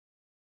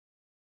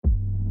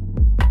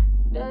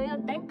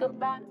think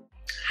about.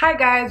 Hi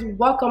guys,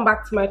 welcome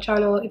back to my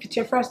channel. If it's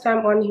your first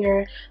time on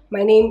here,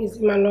 my name is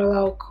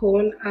Emmanuela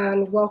Okon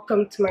and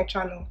welcome to my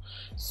channel.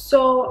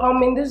 So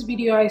in this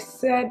video I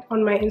said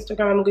on my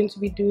Instagram I'm going to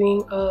be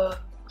doing a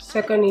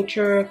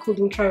SecndNture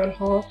clothing try on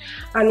haul,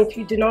 and if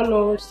you do not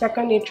know,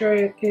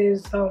 SecndNture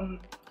is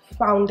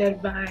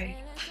founded by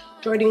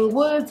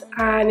Jordyn,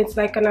 and it's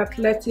like an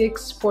athletic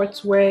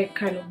sportswear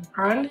kind of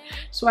brand.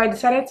 So I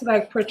decided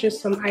to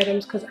purchase some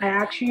items because I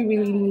actually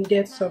really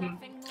needed some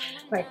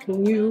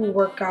new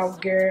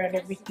workout gear and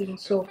everything.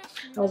 So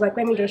I was like,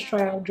 let me just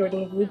try out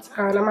Jordyn,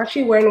 and I'm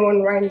actually wearing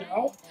one right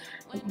now.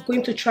 I'm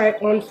going to try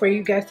it on for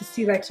you guys to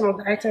see some of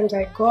the items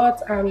I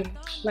got and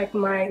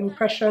my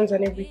impressions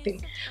and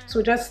everything.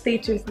 So just stay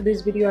tuned for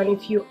this video, and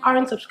if you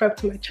aren't subscribed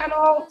to my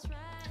channel,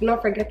 do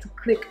not forget to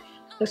click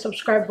the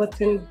subscribe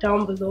button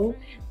down below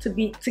to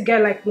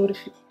get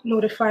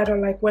notified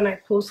on when I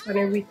post and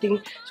everything.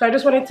 So I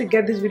just wanted to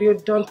get this video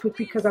done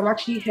quickly because I'm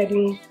actually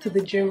heading to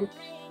the gym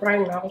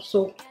right now.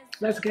 So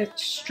let's get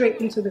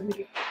straight into the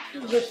video.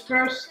 The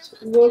first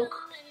look,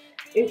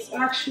 it's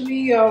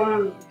actually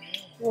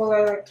what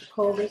I like to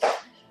call this.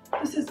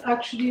 This is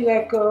actually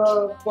like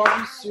a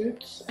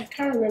bodysuit. I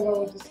can't remember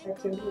what this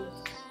item is.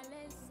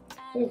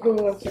 Let's go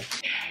one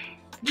second.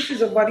 This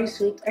is a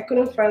bodysuit. I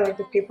couldn't find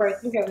the paper. I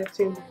think I left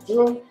it in the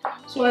room.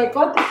 So I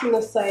got this in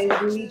a size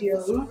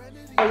medium.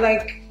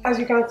 But as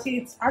you can see,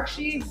 it's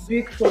actually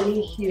big for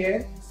me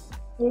here.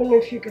 I don't know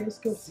if you guys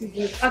can see, but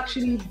it's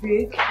actually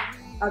big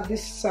at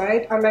this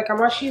side. And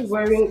I'm actually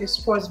wearing a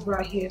sports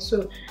bra here.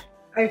 So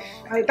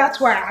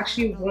that's why I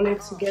actually wanted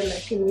to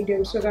get a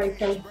medium so that it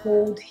can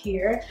hold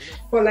here.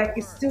 But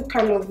it's still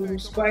kind of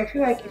loose. But I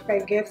feel if I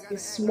get a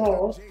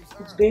small,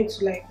 it's going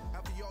to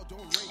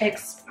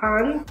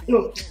expand.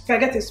 No, if I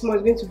get a small,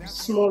 it's going to be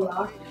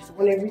smaller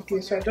and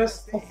everything. So I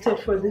just opted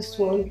for this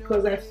one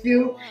because I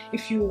feel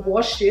if you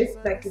wash it,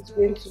 it's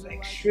going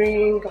to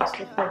shrink and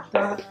stuff like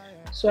that.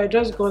 So I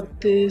just got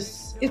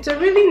this. It's a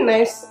really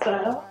nice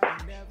style.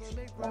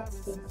 That's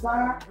the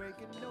back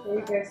for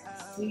you guys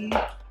to see.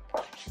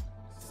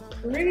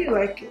 I really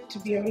like it, to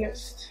be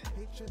honest.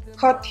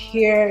 Cut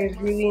here is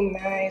really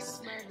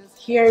nice.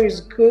 Here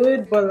is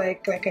good, but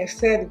like I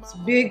said, it's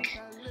big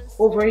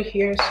over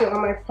here, so I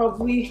might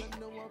probably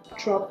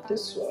drop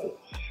this one.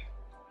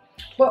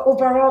 But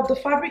overall the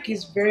fabric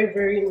is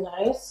very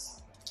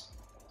nice.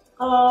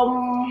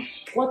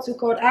 What's it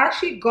called? I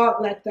actually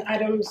got the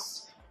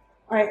items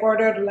I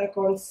ordered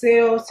on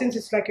sale. Since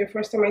it's your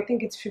first time, I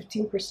think it's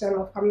 15%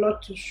 off. I'm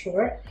not too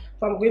sure,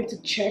 but I'm going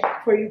to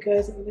check for you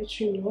guys and let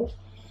you know.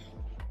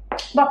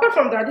 But apart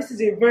from that, this is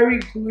a very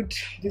good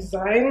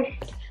design.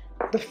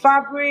 The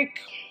fabric,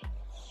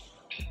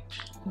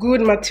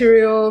 good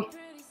material,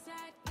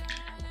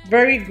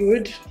 very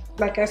good.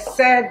 Like I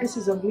said, this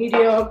is a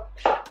medium.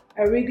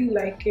 I really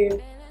like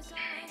it.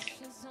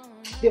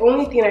 The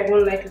only thing I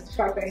don't like is the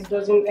fact that it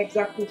doesn't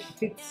exactly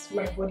fit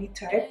my body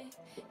type.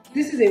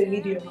 This is a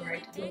medium,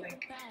 right? But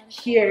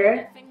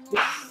here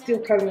it's still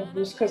kind of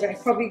loose because I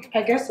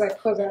guess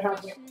because I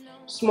have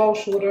small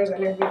shoulders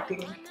and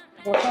everything.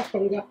 But apart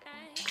from that,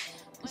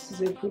 this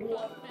is a good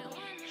one.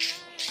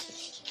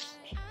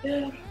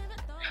 Yeah.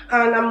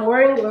 And I'm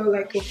wearing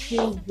a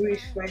full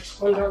brief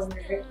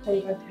underwear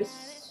under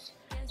this.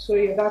 So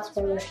yeah, that's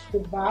why the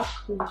back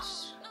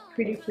looks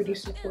pretty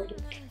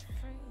supportive.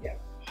 Yeah.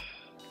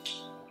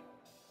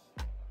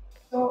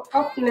 So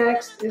up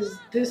next is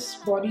this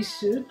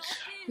bodysuit.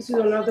 This is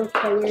another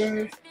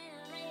color.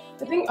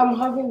 I think I'm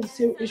having the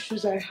same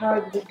issues I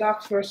had with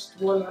that first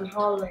one, and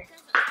how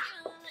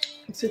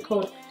what's it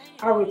called?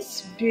 How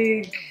it's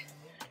big.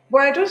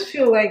 But I just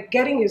feel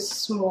getting a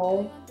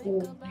small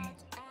will be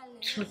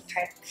too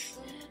tight.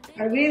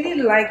 I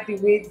really like the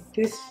way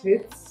this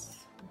fits,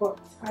 but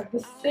at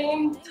the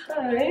same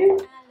time,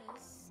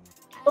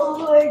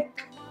 I'm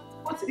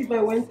what if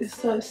I went a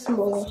size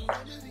smaller?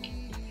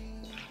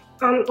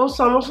 And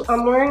also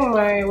I'm wearing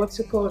my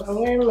I'm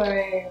wearing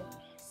my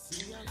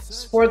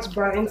sports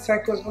bra inside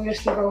because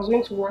obviously if I was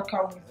going to work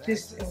out with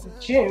this in the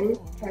gym,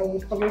 I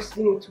would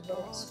obviously need to wear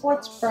my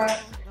sports bra.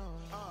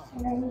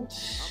 And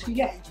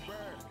yeah,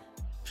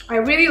 I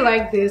really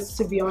like this,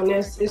 to be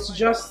honest. It's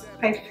just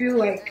I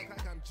feel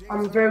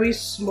I'm very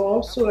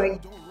small, so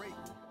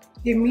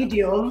the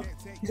medium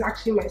is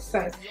actually my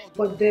size,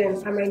 but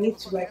then I might need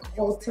to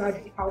alter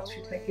the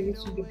outfit a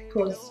little bit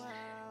because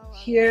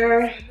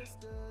here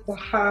the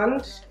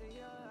hand,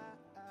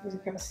 as you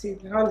can see,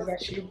 the hand is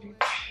actually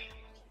big.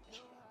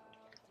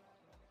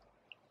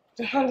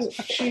 The hand is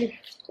actually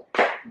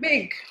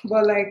big,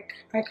 but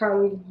I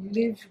can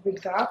live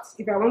with that.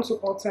 If I want to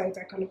alter it,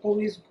 I can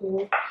always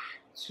go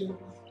to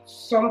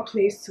some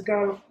place to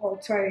go and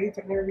alter it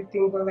and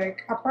everything. But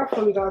apart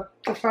from that,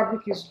 the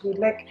fabric is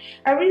good.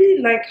 I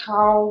really like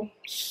how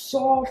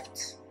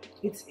soft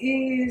it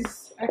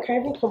is. I can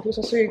even compose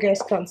it so you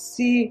guys can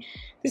see.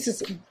 This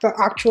is the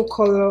actual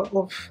color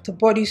of the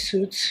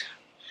bodysuit.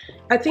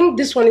 I think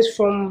this one is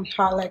from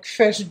her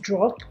first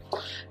drop.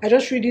 I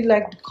just really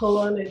like the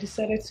color and I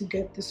decided to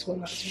get this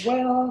one as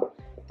well.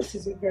 This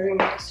is a very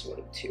nice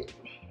one too.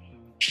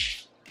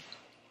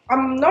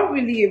 I'm not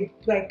really a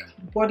like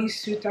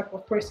bodysuit type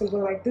of person,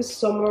 but like this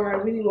summer I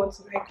really want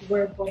to like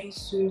wear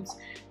bodysuits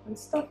and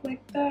stuff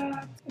like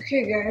that.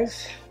 Okay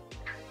guys,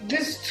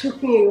 this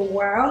took me a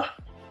while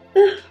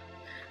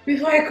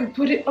before I could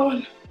put it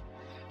on,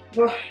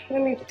 but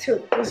let me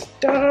tilt this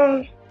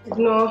down,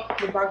 ignore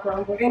the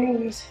background. But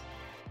anyways,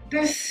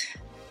 this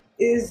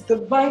is the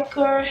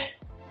biker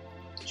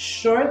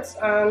shorts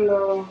and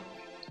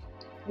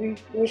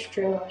waist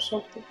trainer or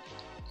something.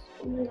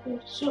 Oh my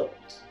god. So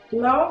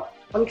now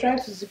I'm trying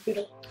to zip it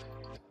up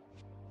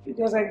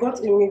because I got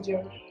a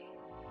medium.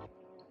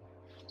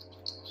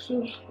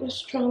 So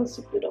let's try and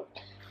zip it up.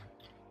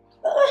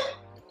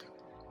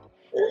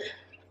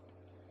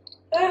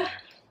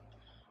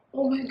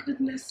 Oh my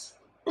goodness.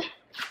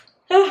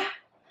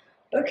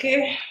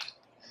 Okay,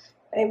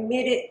 I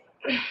made it.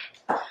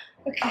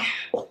 Okay,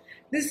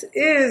 this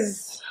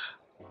is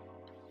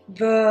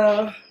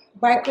the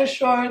biker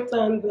short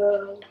and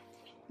the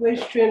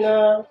waist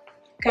trainer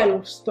kind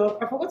of stuff.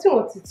 I've forgotten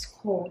what it's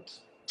called.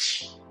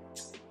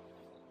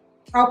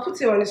 I'll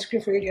put it on the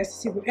screen for you guys to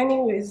see. But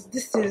anyways,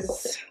 this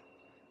is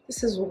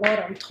what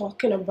I'm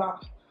talking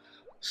about.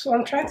 So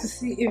I'm trying to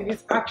see if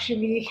it's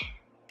actually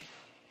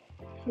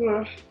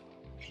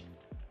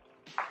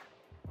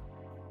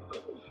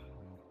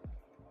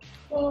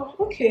oh,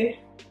 okay.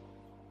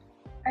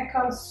 I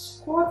can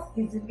squat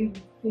easily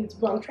with it,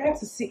 but I'm trying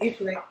to see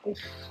if like it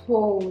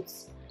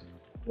folds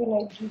when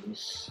I do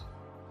this.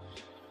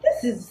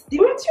 The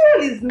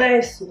material is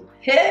nice. So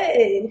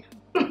hey.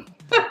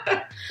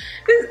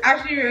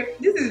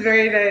 This is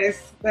very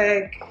nice.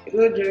 Like,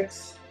 no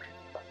jokes.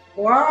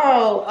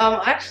 Wow,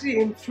 I'm actually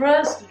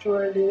impressed,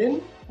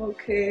 Jordyn.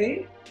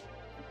 Okay.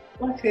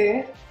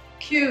 Okay.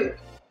 Cute.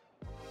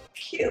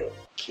 Cute.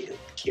 Cute.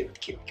 Cute.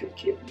 Cute. Cute.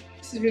 Cute.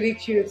 This is really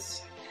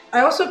cute.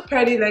 I also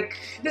paired it, like,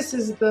 this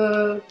is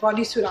the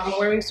bodysuit I'm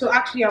wearing. So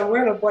actually I'm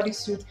wearing a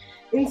bodysuit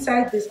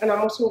inside this, and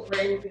I'm also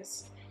wearing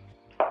this.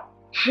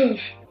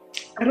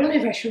 I don't know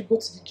if I should go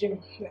to the gym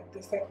like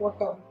this, like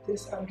work out with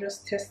this and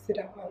just test it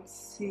out and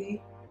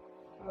see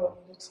how it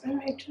looks. I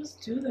might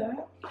just do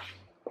that.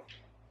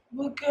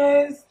 But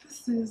guys,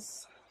 this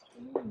is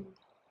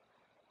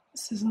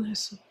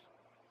nice.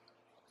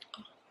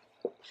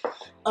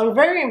 I'm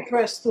very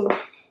impressed though.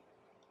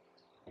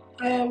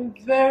 I am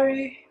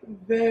very,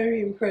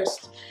 very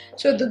impressed.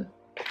 So the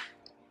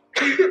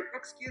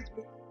excuse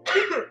me.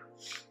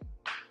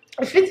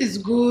 The fit is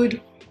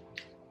good.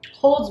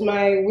 Holds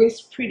my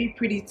waist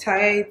pretty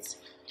tight.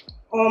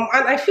 And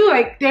I feel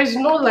like there's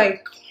no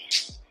like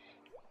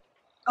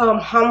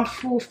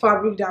harmful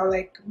fabric that,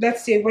 like,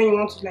 let's say when you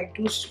want to like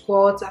do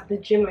squats at the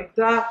gym like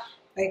that,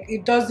 like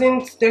it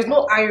doesn't, there's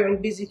no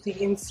iron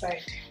basically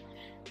inside.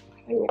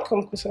 Let me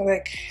come closer,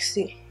 like,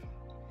 see.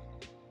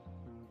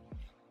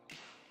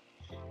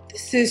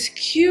 This is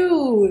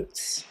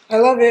cute. I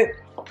love it.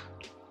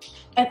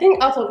 I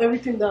think out of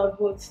everything that I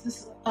bought,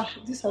 this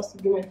has to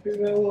be my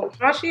favorite one.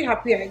 I'm actually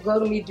happy I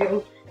got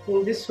medium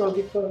in this one,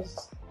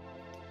 because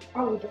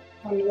how would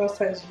another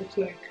size look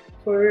like?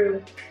 For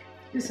real,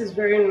 this is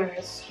very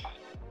nice.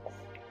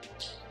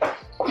 I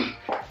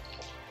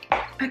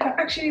can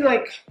actually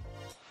like.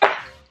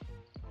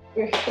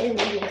 Wait, let me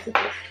see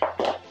this.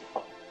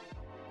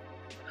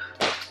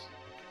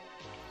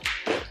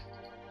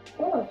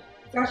 Oh,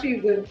 it's actually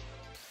good.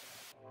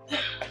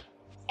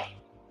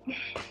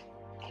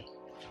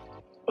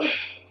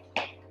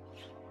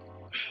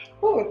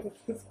 Oh, this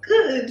is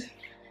good.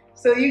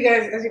 So you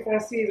guys, as you can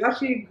see, it's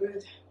actually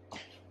good.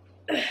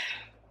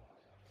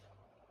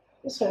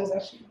 This one is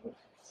actually good.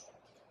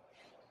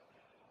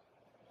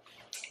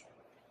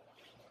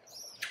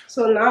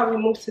 So now we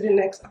move to the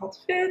next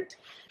outfit.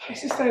 My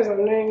sister is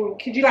annoying me.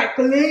 Could you like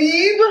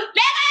leave?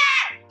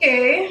 Never!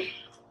 Okay.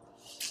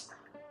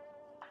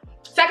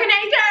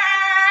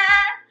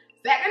 SecndNture!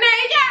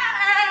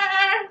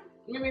 SecndNture!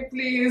 Give me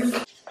please.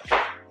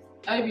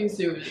 Are you being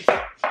serious?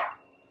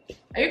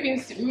 Are you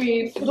being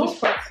serious? Don't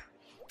fight.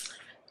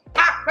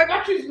 Ah, my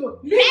battery is low.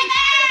 Leave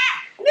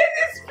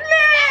this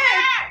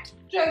place!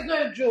 Just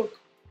not a joke.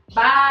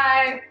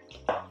 Bye.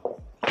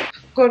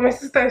 God, my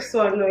sister is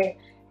so annoying.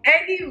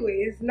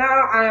 Anyways,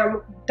 now I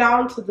am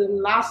down to the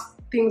last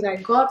things I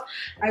got.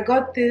 I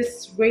got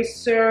this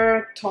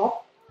racer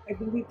top. I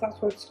believe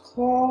that's what it's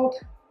called.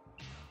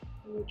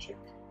 Let me check.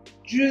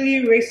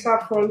 Julie racer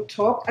front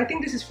top. I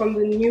think this is from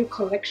the new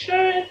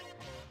collection.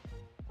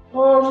 As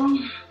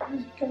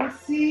you can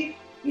see,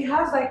 it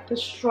has like the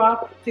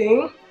strap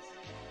thing.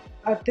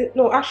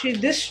 No, actually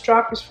this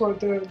strap is for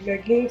the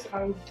leggings,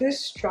 and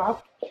this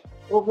strap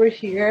over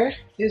here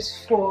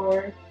is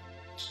for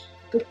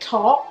the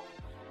top.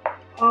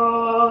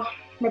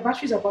 My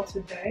battery is about to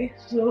die,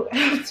 so I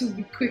have to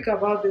be quick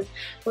about this.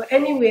 But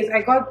anyways,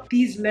 I got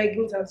these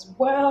leggings as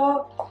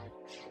well.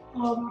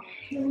 Let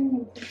me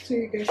move so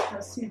you guys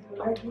can see the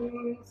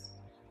leggings.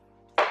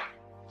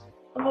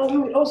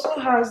 It also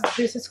has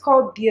this, it's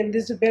called the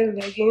Elizabeth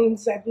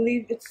leggings. I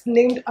believe it's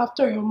named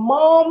after her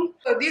mom.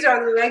 So these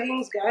are the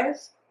leggings,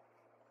 guys.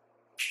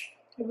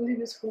 I believe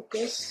it's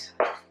focused.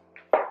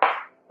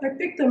 I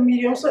picked a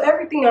medium, so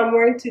everything I'm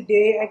wearing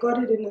today, I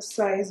got it in a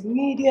size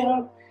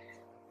medium.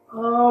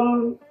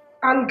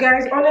 And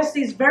guys,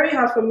 honestly, it's very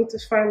hard for me to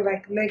find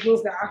like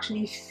leggings that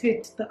actually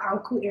fit the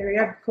ankle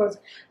area because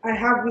I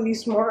have really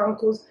small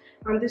ankles,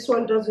 and this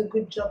one does a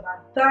good job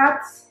at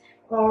that.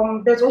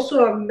 There's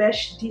also a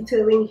mesh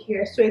detailing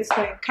here, so it's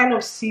like kind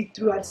of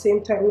see-through at the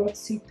same time, not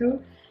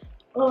see-through.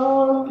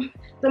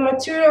 The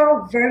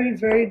material, very,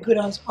 very good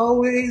as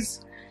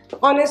always.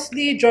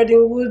 Honestly,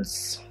 Jordyn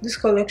Woods, this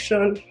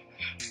collection,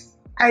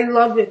 I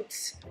love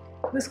it.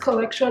 This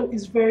collection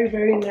is very,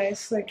 very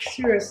nice. Like,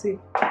 seriously,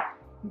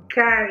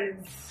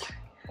 guys,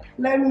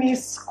 let me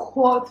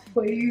squat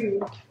for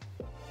you.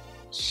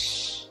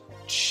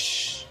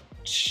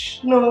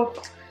 No,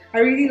 I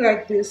really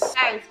like this.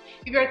 Guys,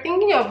 if you're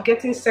thinking of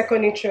getting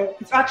SecndNture,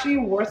 it's actually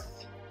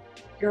worth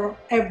your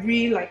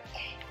every like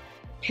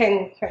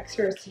penny. Like,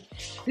 seriously,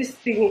 this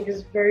thing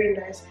is very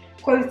nice.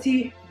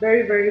 Quality,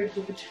 very, very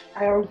good.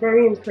 I am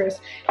very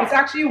impressed. It's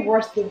actually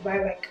worth the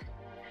buy. Like,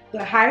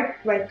 the hype,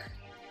 like,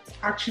 it's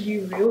actually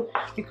real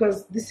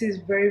because this is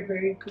very,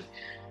 very good.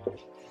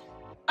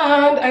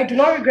 And I do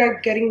not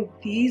regret getting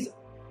these,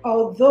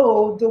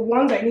 although the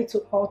ones I need to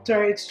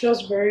alter, it's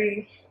just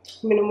very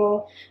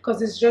minimal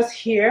because it's just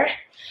here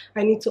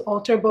I need to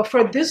alter. But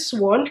for this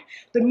one,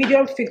 the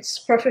medium fits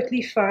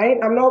perfectly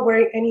fine. I'm not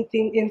wearing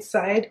anything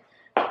inside,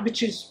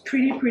 which is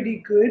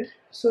pretty good.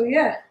 So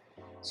yeah,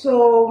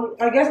 so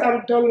I guess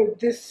I'm done with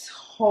this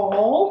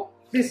haul,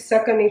 this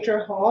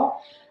SecndNture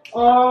haul.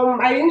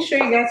 I didn't show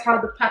you guys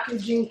how the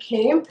packaging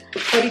came,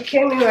 but it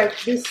came in like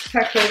this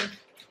type of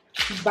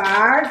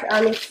bag,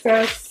 and it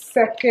says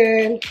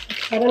second,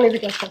 I don't know if you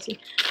guys can see,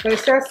 but it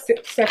says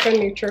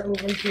SecndNture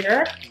over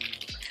here.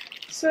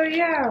 So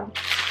yeah,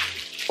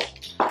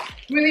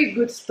 really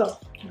good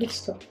stuff, good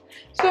stuff.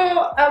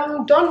 So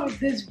I'm done with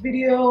this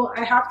video.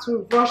 I have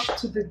to rush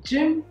to the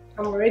gym.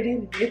 I'm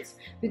already late.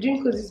 The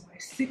gym closes by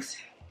 6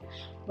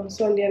 on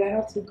Sunday and I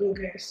have to go,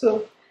 guys.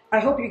 So I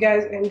hope you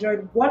guys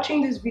enjoyed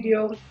watching this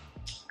video.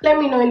 Let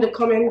me know in the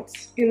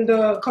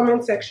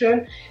comment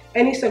section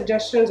any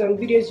suggestions on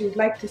videos you'd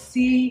like to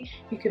see.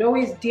 You could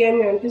always DM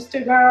me on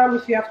Instagram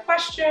if you have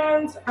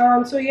questions.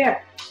 So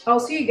yeah, I'll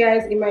see you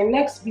guys in my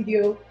next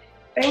video.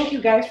 Thank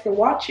you guys for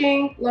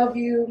watching. Love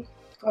you.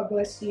 God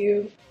bless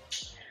you.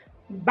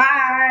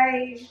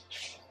 Bye.